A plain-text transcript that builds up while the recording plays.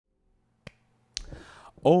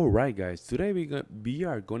Alright guys, today we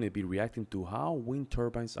are going to be reacting to how wind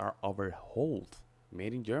turbines are overhauled,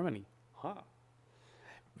 made in Germany. Huh.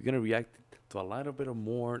 We're going to react to a little bit of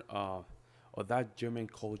more of that German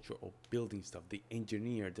culture of building stuff, the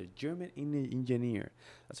engineer, the German engineer.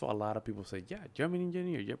 That's what a lot of people say, yeah, German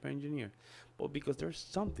engineer, German engineer. But because there's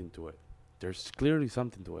something to it. There's clearly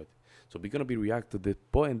something to it. So we're going to be reacting to this,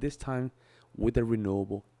 but in this time with the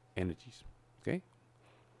renewable energies. Okay?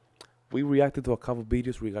 We reacted to a couple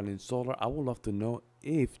videos regarding solar. I would love to know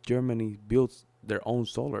if Germany builds their own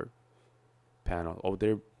solar panel or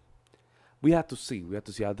their. We have to see. We have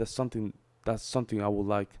to see. That's something. That's something I would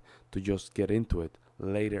like to just get into it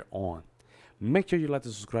later on. Make sure you like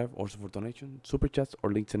to subscribe. Also for donation, super chats,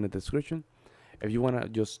 or links in the description. If you wanna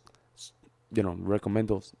just, recommend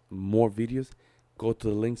those more videos, go to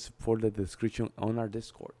the links for the description on our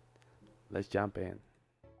Discord. Let's jump in.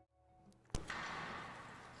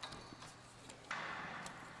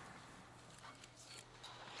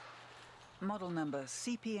 Model number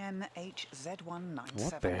CPN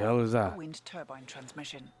HZ197. What the hell is that? A wind turbine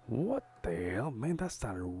transmission. What the hell, man? That's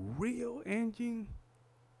not a real engine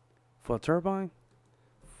for a turbine?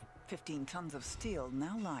 15 tons of steel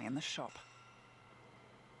now lie in the shop.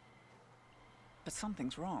 But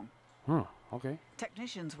something's wrong. Huh, okay.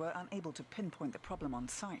 Technicians were unable to pinpoint the problem on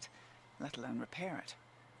site, let alone repair it.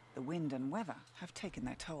 The wind and weather have taken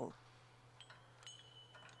their toll.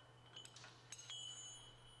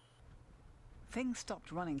 Things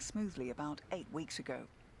stopped running smoothly about 8 weeks ago.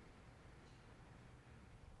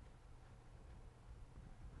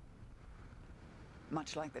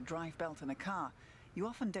 Much like the drive belt in a car, you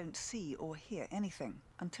often don't see or hear anything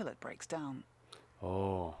until it breaks down.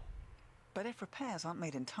 Oh. But if repairs aren't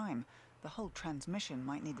made in time, the whole transmission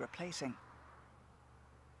might need replacing.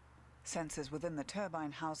 Sensors within the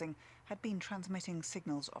turbine housing had been transmitting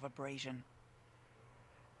signals of abrasion.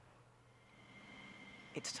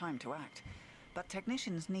 It's time to act. But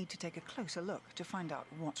technicians need to take a closer look to find out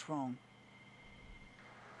what's wrong.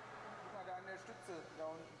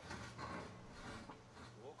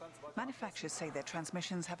 Manufacturers say their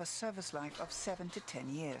transmissions have a service life of 7 to 10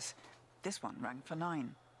 years. This one ran for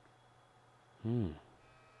 9.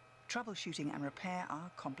 Troubleshooting and repair are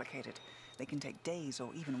complicated. They can take days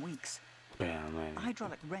or even weeks. Yeah, man. A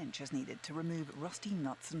hydraulic wrench is needed to remove rusty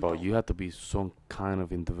nuts and But bolts. you have to be some kind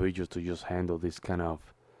of individual to just handle this kind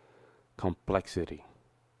of complexity.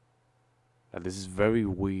 This is very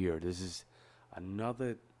weird. This is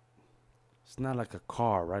another. It's not like a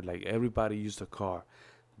car, right? Like everybody used a car.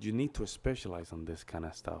 You need to specialize on this kind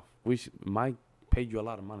of stuff, which might pay you a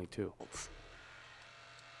lot of money too.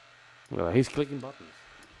 Well, he's clicking buttons.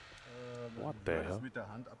 What the hell?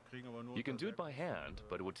 You can do it by hand,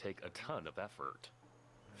 but it would take a ton of effort.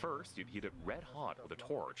 First, you'd heat it red hot with a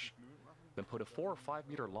torch, then put a 4 or 5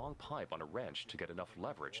 meter long pipe on a wrench to get enough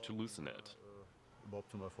leverage to loosen it.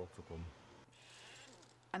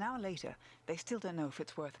 An hour later, they still don't know if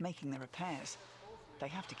it's worth making the repairs. They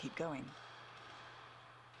have to keep going.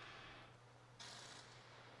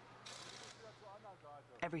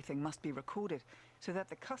 Everything must be recorded so that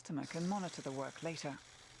the customer can monitor the work later.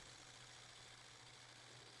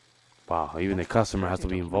 Wow, even the customer has to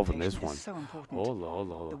be involved in this one. So important. Hold on,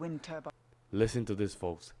 hold on, hold The on. wind turbine. Listen to this,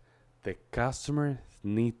 folks. The customers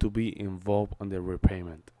need to be involved on the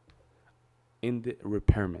repairment. In the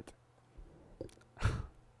repairment.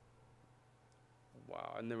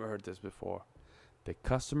 Wow, I never heard this before. The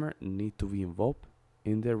customer need to be involved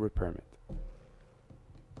in the repairment.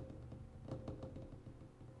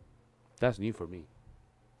 That's new for me.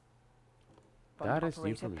 That is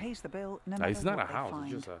new for me. Pays the bill no Now, matter it's not what a they house.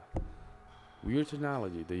 find. It's just a weird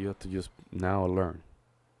technology that you have to just now learn.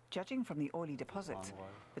 Judging from the oily deposits,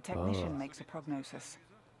 the technician makes a prognosis.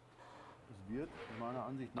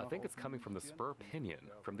 I think it's coming from the spur pinion,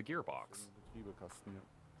 from the gearbox.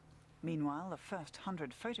 Meanwhile, the first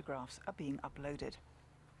 100 photographs are being uploaded.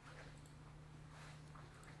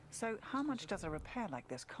 So how much does a repair like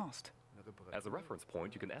this cost? As a reference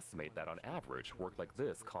point, you can estimate that on average, work like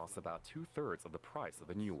this costs about 2/3 of the price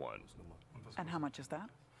of a new one. And how much is that?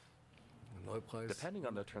 Depending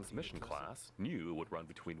on the transmission class, new would run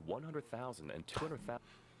between 100,000 and 200,000.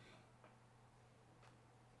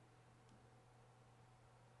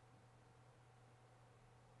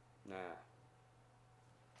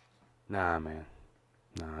 Nah, man.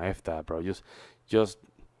 Nah, F that, bro. Just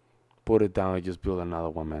put it down and just build another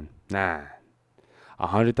one, man. Nah.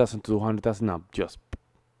 100,000 to 200,000. No, just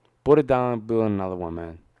put it down and build another one,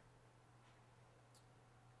 man.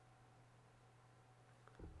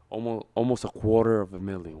 Almost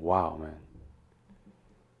 $250,000. Wow, man.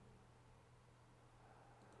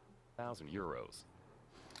 €1,000.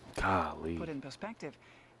 Golly. Put in perspective,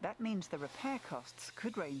 that means the repair costs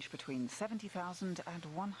could range between 70,000 and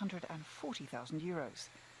 140,000 euros.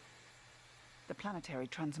 The planetary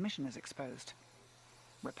transmission is exposed.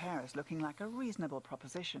 Repair is looking like a reasonable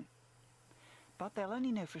proposition. But they'll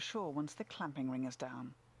only know for sure once the clamping ring is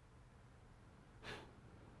down.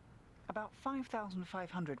 About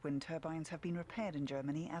 5,500 wind turbines have been repaired in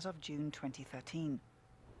Germany as of June 2013.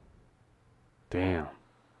 Damn.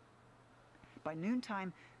 By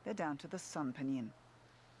noontime, they're down to the sun pinion.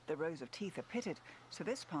 The rows of teeth are pitted, so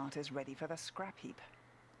this part is ready for the scrap heap.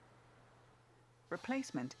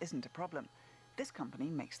 Replacement isn't a problem. This company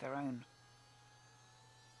makes their own.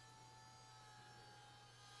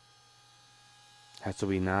 Has to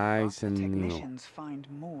be nice But and the new. technicians find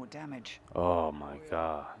more damage. Oh my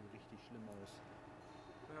god.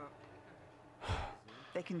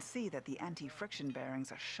 They can see that the anti-friction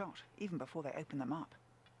bearings are shot even before they open them up.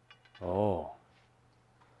 Oh.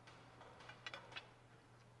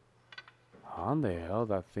 How in the hell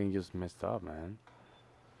that thing just messed up, man?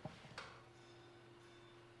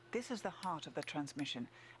 This is the heart of the transmission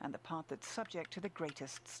and the part that's subject to the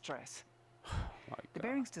greatest stress. My The God.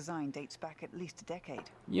 bearing's design dates back at least a decade.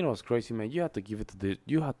 You know what's crazy, man? You have to give it to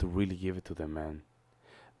you have to really give it to them, man.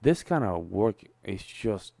 This kind of work is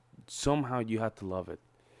just somehow you have to love it.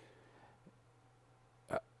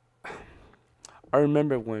 I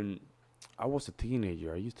remember when I was a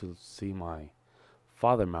teenager, I used to see my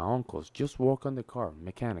father, my uncles, just work on the car,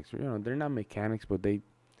 mechanics. You know, they're not mechanics, but they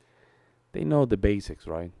know the basics,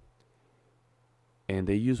 right? And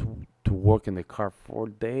they used to work in the car for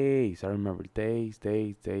days. I remember days.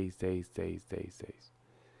 And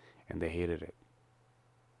they hated it.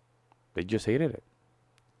 They just hated it.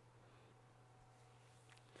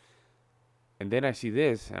 And then I see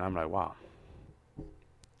this, and I'm like, wow.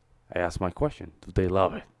 I ask my question: do they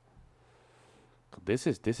love it? This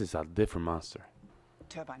is a different monster.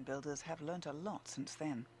 Turbine builders have learnt a lot since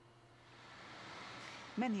then.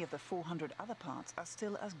 Many of the 400 other parts are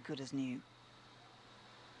still as good as new.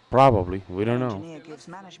 Probably, we don't The know. engineer gives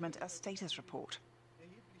management a status report.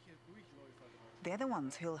 They're the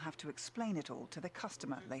ones who'll have to explain it all to the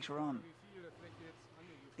customer later on.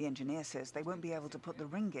 The engineer says they won't be able to put the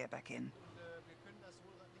ring gear back in.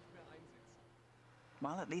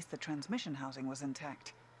 Well, at least the transmission housing was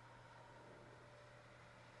intact.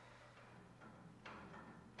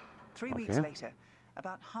 3 weeks Okay. later,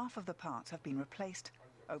 about half of the parts have been replaced,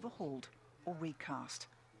 overhauled, or recast.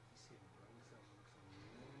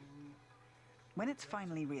 When it's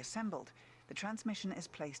finally reassembled, the transmission is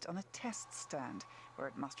placed on a test stand where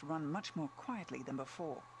it must run much more quietly than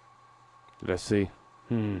before. Let's see.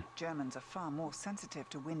 Germans are far more sensitive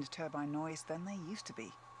to wind turbine noise than they used to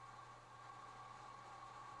be.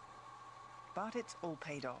 But it's all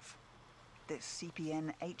paid off. This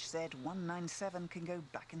CPN HZ197 can go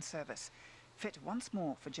back in service, fit once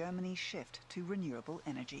more for Germany's shift to renewable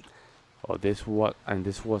energy. Oh, this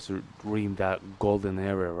was during that golden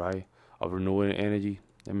era, right, of renewable energy.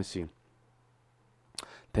 Let me see.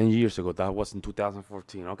 10 years ago, that was in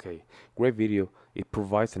 2014. Okay, great video. It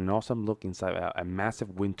provides an awesome look inside a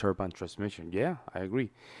massive wind turbine transmission. Yeah, I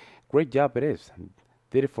agree. Great job it is.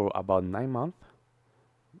 Did it for about 9 months.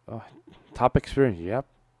 Top experience.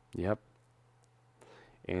 Yep.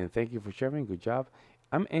 And thank you for sharing. Good job.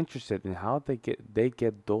 I'm interested in how they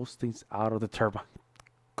get those things out of the turbine.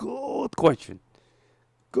 Good question.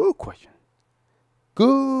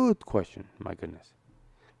 My goodness.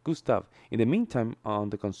 Good stuff. In the meantime, on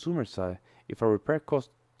the consumer side, if a repair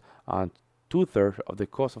costs 2/3 of the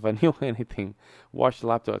cost of a new anything, watch,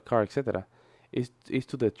 laptop, car, etc., is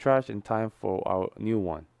to the trash in time for our new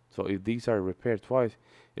one. So if these are repaired twice,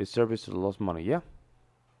 it's service to lost money. Yeah.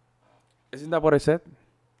 Isn't that what I said?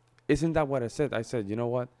 I said, you know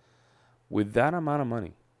what? With that amount of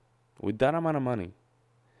money,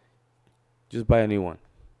 just buy a new one.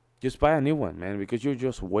 Just buy a new one, man, because you're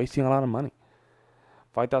just wasting a lot of money.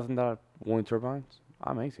 $5,000 wind turbines,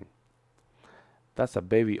 amazing. That's a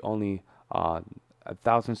baby, only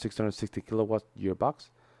 1,660 kilowatts gearbox.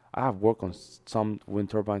 I have worked on some wind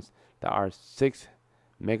turbines that are 6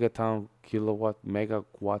 megawatts.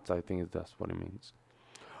 I think that's what it means.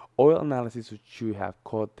 Oil analysis should have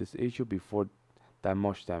caught this issue before that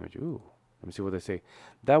much damage. Ooh, let me see what they say.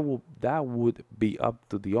 That would be up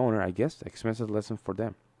to the owner, I guess. Expensive lesson for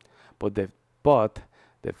them. But the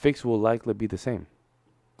fix will likely be the same.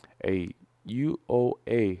 A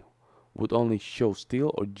UOA would only show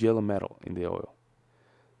steel or yellow metal in the oil.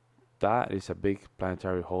 That is a big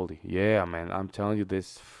planetary holy. Yeah, man, I'm telling you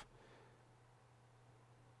this.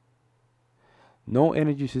 No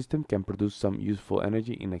energy system can produce some useful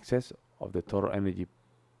energy in excess of the total energy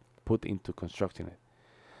put into constructing it.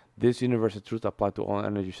 This universal truth applies to all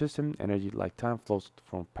energy system. Energy like time flows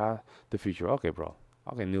from past to future. Okay, bro.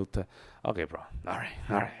 Okay, Newton. Okay, bro. All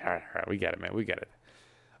right. We get it, man. We get it.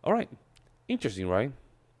 All right. Interesting, right?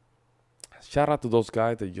 Shout out to those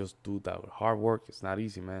guys that just do that hard work. It's not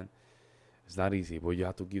easy, man. It's not easy, but you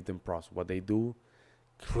have to give them props. What they do,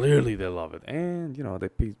 clearly they love it, and they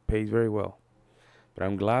pay very well. But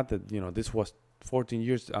I'm glad that this was 10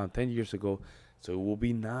 years ago. So it will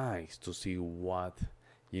be nice to see what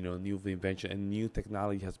new invention and new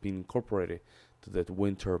technology has been incorporated to the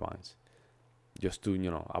wind turbines, just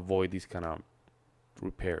to avoid these kind of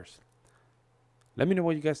repairs. Let me know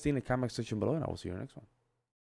what you guys think in the comment section below, and I will see you in the next one.